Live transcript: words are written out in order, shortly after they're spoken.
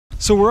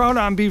So we're out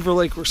on Beaver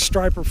Lake, we're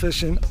striper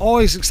fishing.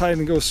 Always exciting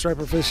to go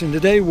striper fishing.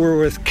 Today we're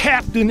with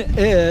Captain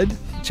Ed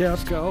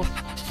Chapko.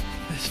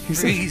 It's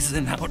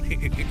freezing out here.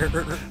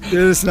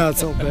 It's not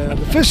so bad.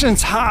 The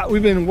fishing's hot,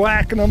 we've been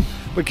whacking them,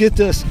 but get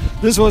this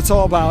is what it's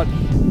all about.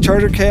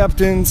 Charter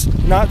captains,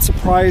 not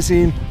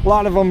surprising, a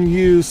lot of them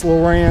use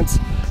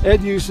Lowrance.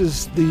 Ed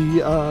uses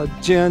the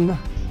Gen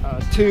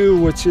 2,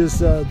 which is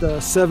the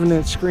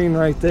 7-inch screen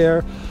right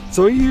there.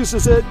 So he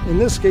uses it. In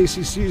this case,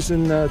 he's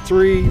using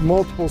 3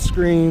 multiple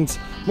screens.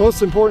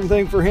 Most important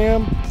thing for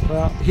him,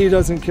 well, he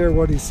doesn't care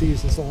what he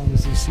sees as long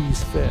as he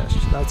sees fish.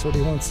 That's what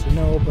he wants to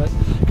know. But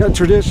got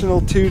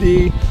traditional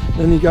 2D,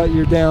 then you got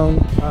your down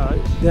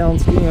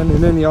scan,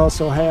 and then you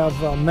also have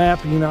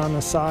mapping on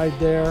the side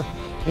there.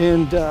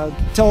 And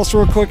tell us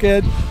real quick,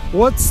 Ed,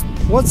 what's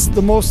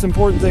the most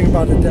important thing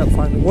about a depth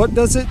finder? What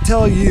does it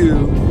tell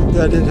you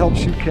that it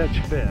helps you catch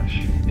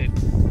fish? It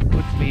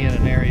puts me in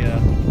an area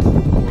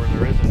where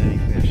there isn't any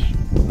fish.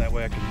 That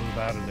way I can move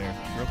out of there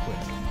real quick.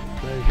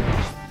 There you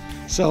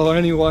go. So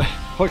anyway,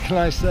 what can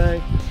I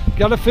say?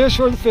 Gotta fish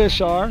where the fish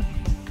are.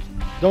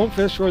 Don't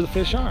fish where the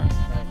fish aren't.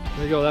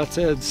 There you go, that's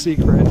Ed's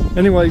secret.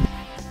 Anyway,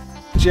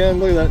 Jen,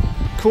 look at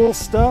that cool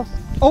stuff.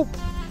 Oh,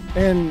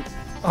 and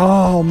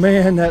oh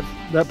man, that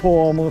pole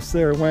almost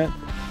there went.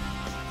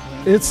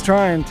 It's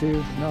trying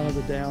to, not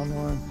the down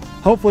one.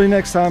 Hopefully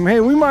next time,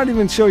 hey, we might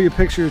even show you a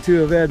picture or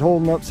two of Ed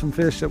holding up some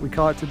fish that we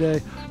caught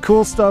today.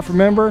 Cool stuff,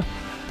 remember,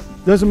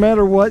 doesn't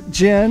matter what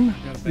gen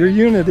your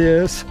unit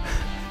is,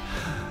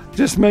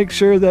 just make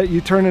sure that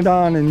you turn it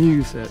on and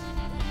use it.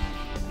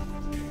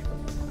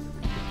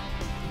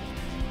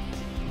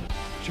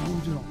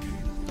 Jojo.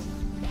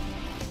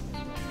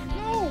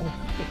 No!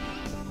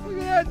 Look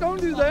at that,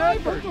 don't do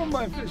that. Don't throw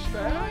my fish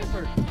back.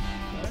 Thanks.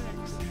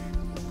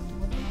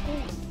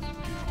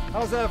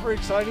 How's that for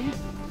exciting?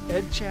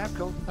 Ed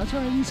Chapko. That's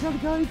right, he's got a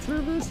guide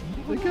service.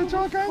 They catch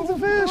all kinds of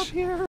fish.